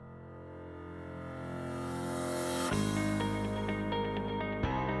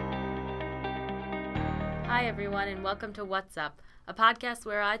Hi, everyone, and welcome to What's Up, a podcast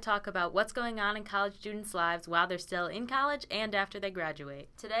where I talk about what's going on in college students' lives while they're still in college and after they graduate.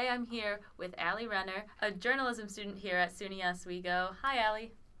 Today I'm here with Allie Renner, a journalism student here at SUNY Oswego. Hi,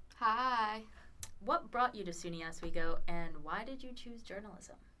 Allie. Hi. What brought you to SUNY Oswego, and why did you choose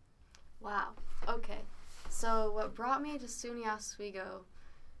journalism? Wow. Okay. So what brought me to SUNY Oswego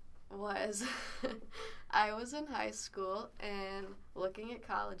was I was in high school and looking at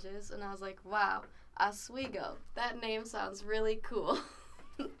colleges, and I was like, wow, Oswego, that name sounds really cool.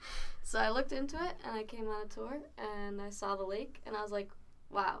 So I looked into it, and I came on a tour, and I saw the lake, and I was like,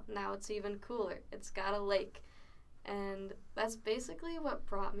 wow, now it's even cooler. It's got a lake. And that's basically what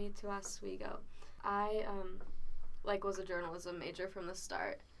brought me to Oswego. I was a journalism major from the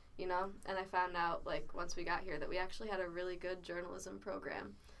start, and I found out once we got here that we actually had a really good journalism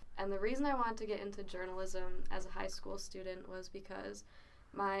program. And the reason I wanted to get into journalism as a high school student was because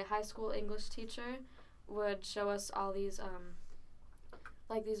my high school English teacher would show us all these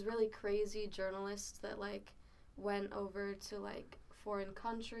these really crazy journalists that went over to foreign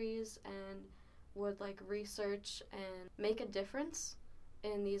countries and would research and make a difference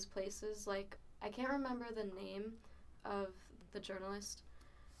in these places. I can't remember the name of the journalist,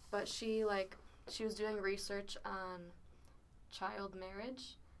 but she was doing research on child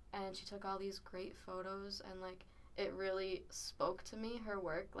marriage, and she took all these great photos, and it really spoke to me, her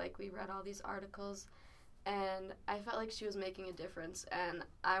work. We read all these articles, and I felt like she was making a difference, and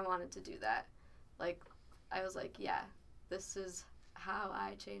I wanted to do that. I was like, yeah, this is how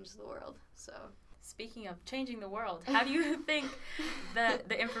I change the world. So speaking of changing the world, how do you think that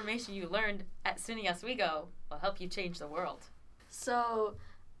the information you learned at SUNY Oswego will help you change the world? So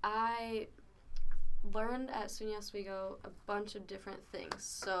I learned at SUNY Oswego a bunch of different things.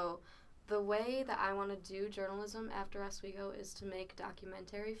 So the way that I want to do journalism after Oswego is to make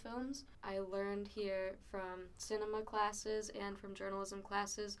documentary films. I learned here from cinema classes and from journalism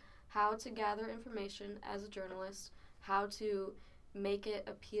classes how to gather information as a journalist, how to make it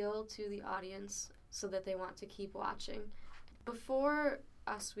appeal to the audience so that they want to keep watching. Before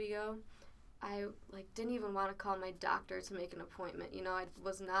Oswego, I didn't even want to call my doctor to make an appointment. I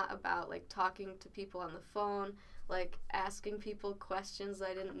was not about talking to people on the phone, asking people questions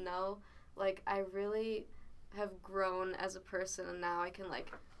I didn't know. I really have grown as a person, and now I can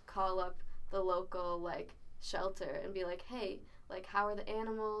call up the local shelter and be like, hey, how are the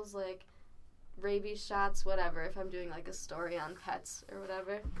animals, rabies shots, whatever, if I'm doing a story on pets or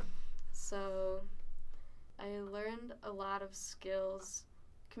whatever. So I learned a lot of skills,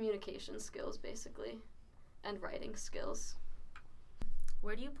 communication skills basically, and writing skills.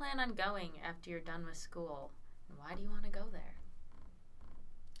 Where do you plan on going after you're done with school, and why do you want to go there?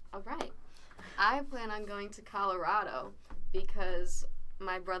 All right. I plan on going to Colorado because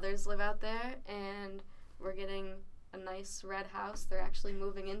my brothers live out there, and we're getting a nice red house. They're actually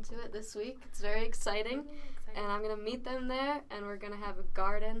moving into it this week. It's very exciting. And I'm going to meet them there, and we're going to have a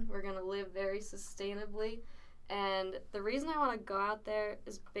garden. We're going to live very sustainably. And the reason I want to go out there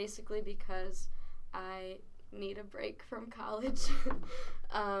is basically because I need a break from college.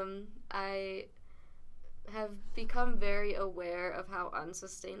 I have become very aware of how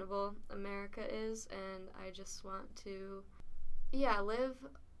unsustainable America is, and I just want to, live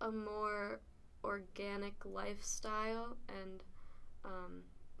a more organic lifestyle and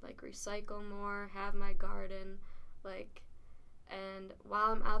recycle more, have my garden, and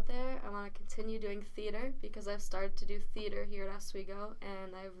while I'm out there, I want to continue doing theater because I've started to do theater here at Oswego,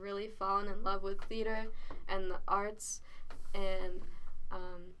 and I've really fallen in love with theater and the arts, and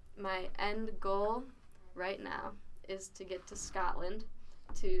my end goal right now is to get to Scotland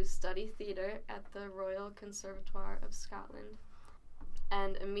to study theater at the Royal Conservatoire of Scotland.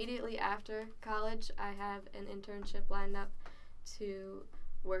 And immediately after college, I have an internship lined up to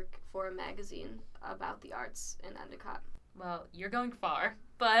work for a magazine about the arts in Endicott. Well, you're going far,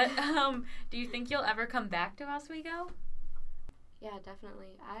 but do you think you'll ever come back to Oswego? Yeah,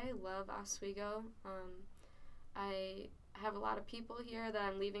 definitely. I love Oswego. I have a lot of people here that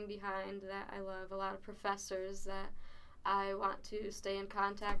I'm leaving behind that I love, a lot of professors that I want to stay in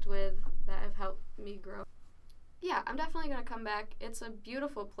contact with that have helped me grow. Yeah, I'm definitely going to come back. It's a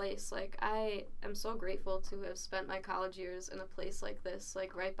beautiful place. I am so grateful to have spent my college years in a place like this,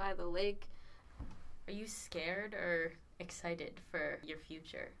 right by the lake. Are you scared or excited for your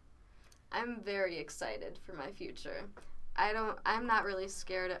future? I'm very excited for my future. I'm not really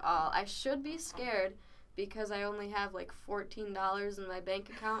scared at all. I should be scared because I only have $14 in my bank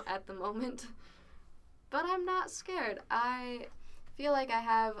account at the moment. But I'm not scared. I feel like I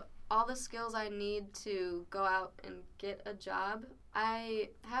have all the skills I need to go out and get a job. I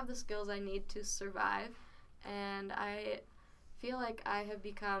have the skills I need to survive, and I feel like I have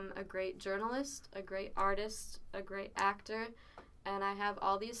become a great journalist, a great artist, a great actor, and I have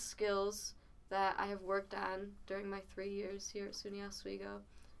all these skills that I have worked on during my 3 years here at SUNY Oswego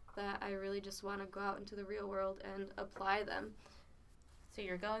that I really just want to go out into the real world and apply them. So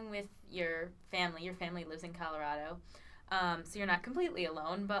you're going with your family. Your family lives in Colorado, so you're not completely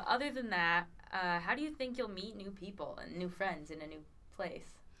alone. But other than that, how do you think you'll meet new people and new friends in a new place?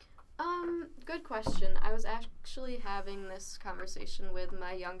 Good question. I was actually having this conversation with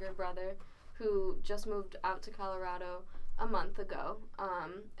my younger brother who just moved out to Colorado a month ago,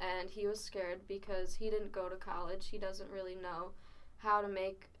 and he was scared because he didn't go to college. He doesn't really know how to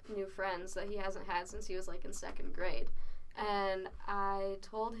make new friends that he hasn't had since he was like in 2nd grade. And I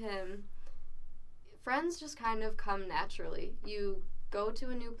told him, friends just kind of come naturally. You go to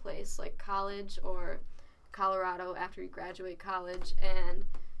a new place like college or Colorado after you graduate college, and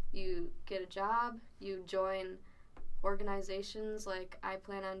you get a job, you join organizations. Like I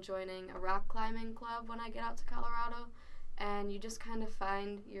plan on joining a rock climbing club when I get out to Colorado, and you just kind of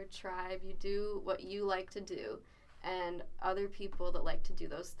find your tribe. You do what you like to do, and other people that like to do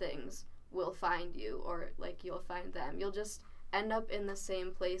those things will find you, or like you'll find them. You'll just end up in the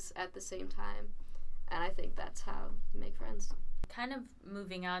same place at the same time, and I think that's how you make friends. Kind of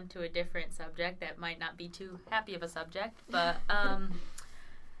moving on to a different subject that might not be too happy of a subject, but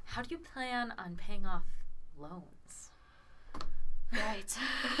how do you plan on paying off loans? Right.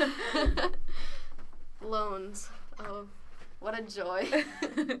 Loans. Oh, what a joy.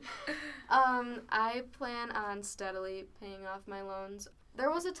 I plan on steadily paying off my loans. There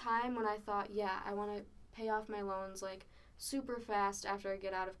was a time when I thought, yeah, I want to pay off my loans like super fast after I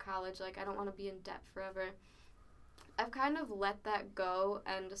get out of college. Like I don't want to be in debt forever. I've kind of let that go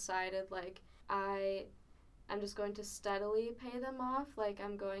and decided like I'm just going to steadily pay them off. Like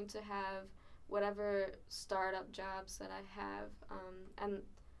I'm going to have whatever startup jobs that I have, and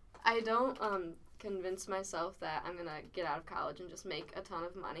I don't convince myself that I'm gonna get out of college and just make a ton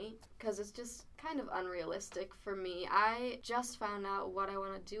of money, because it's just kind of unrealistic for me. I just found out what I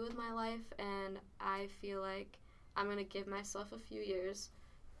want to do with my life, and I feel like I'm gonna give myself a few years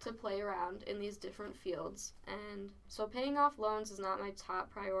to play around in these different fields. And so paying off loans is not my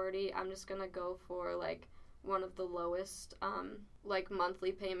top priority. I'm just gonna go for like one of the lowest like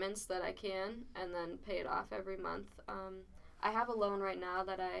monthly payments that I can, and then pay it off every month. I have a loan right now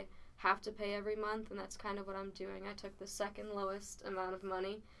that I have to pay every month, and that's kind of what I'm doing. I took the second lowest amount of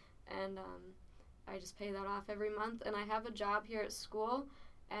money, and I just pay that off every month. And I have a job here at school,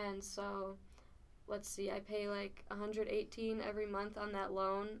 and so let's see, I pay like $118 every month on that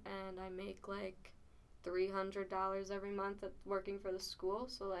loan, and I make like $300 every month at working for the school,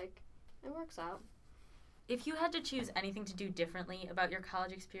 so like it works out. If you had to choose anything to do differently about your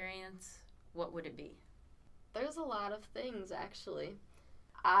college experience, what would it be? There's a lot of things, actually.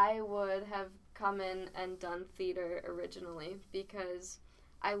 I would have come in and done theater originally because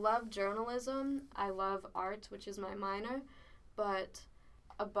I love journalism, I love art, which is my minor, but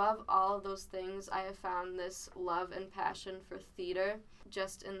above all of those things, I have found this love and passion for theater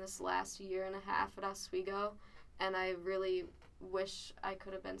just in this last year and a half at Oswego, and I really wish I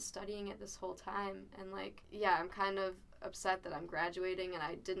could have been studying it this whole time. And like, yeah, I'm kind of upset that I'm graduating and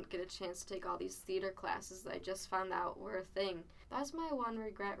I didn't get a chance to take all these theater classes that I just found out were a thing. That's my one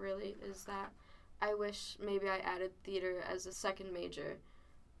regret, really, is that I wish maybe I added theater as a second major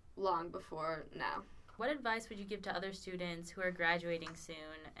long before now. What advice would you give to other students who are graduating soon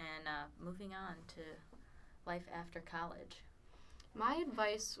and moving on to life after college? My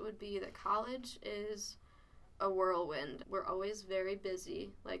advice would be that college is a whirlwind. We're always very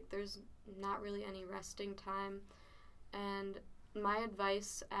busy. Like, there's not really any resting time. And my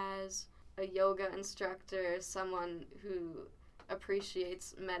advice as a yoga instructor, someone who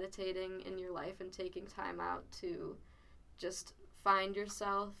appreciates meditating in your life and taking time out to just find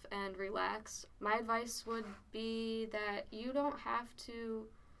yourself and relax, my advice would be that you don't have to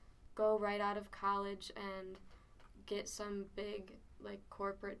go right out of college and get some big like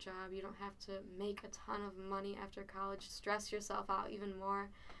corporate job. You don't have to make a ton of money after college, stress yourself out even more.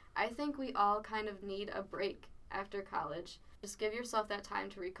 I think we all kind of need a break after college. Just give yourself that time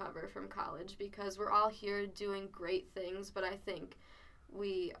to recover from college, because we're all here doing great things, but I think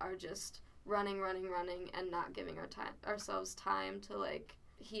we are just running and not giving ourselves time to like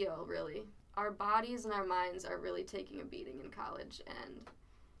heal, really. Our bodies and our minds are really taking a beating in college, and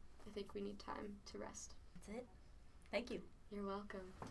I think we need time to rest. That's it. Thank you. You're welcome.